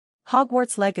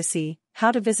Hogwarts Legacy,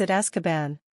 How to Visit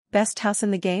Azkaban. Best house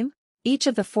in the game? Each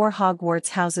of the 4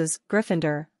 Hogwarts houses,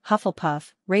 Gryffindor,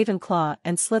 Hufflepuff, Ravenclaw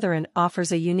and Slytherin,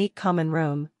 offers a unique common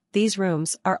room. These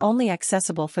rooms are only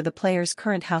accessible for the player's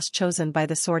current house chosen by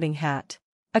the Sorting Hat.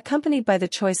 Accompanied by the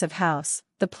choice of house,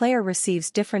 the player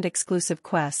receives different exclusive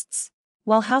quests.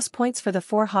 While house points for the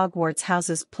 4 Hogwarts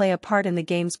houses play a part in the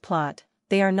game's plot,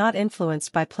 they are not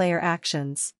influenced by player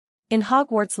actions. In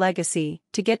Hogwarts Legacy,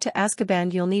 to get to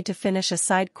Azkaban you'll need to finish a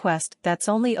side quest that's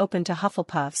only open to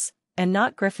Hufflepuffs, and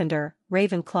not Gryffindor,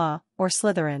 Ravenclaw, or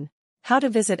Slytherin. How to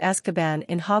visit Azkaban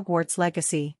in Hogwarts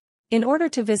Legacy. In order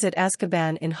to visit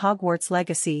Azkaban in Hogwarts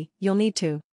Legacy, you'll need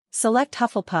to select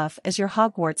Hufflepuff as your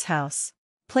Hogwarts house.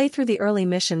 Play through the early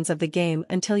missions of the game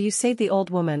until you save the old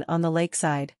woman on the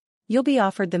lakeside. You'll be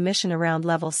offered the mission around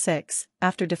level 6,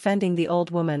 after defending the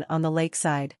old woman on the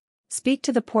lakeside. Speak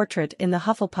to the portrait in the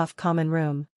Hufflepuff common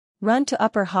room. Run to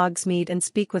Upper Hogsmeade and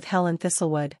speak with Helen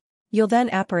Thistlewood. You'll then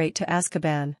apparate to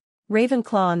Azkaban.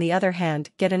 Ravenclaw on the other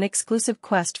hand get an exclusive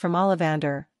quest from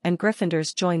Ollivander, and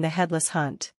Gryffindors join the Headless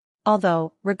Hunt.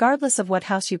 Although, regardless of what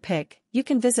house you pick, you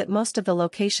can visit most of the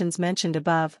locations mentioned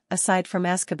above, aside from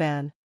Azkaban.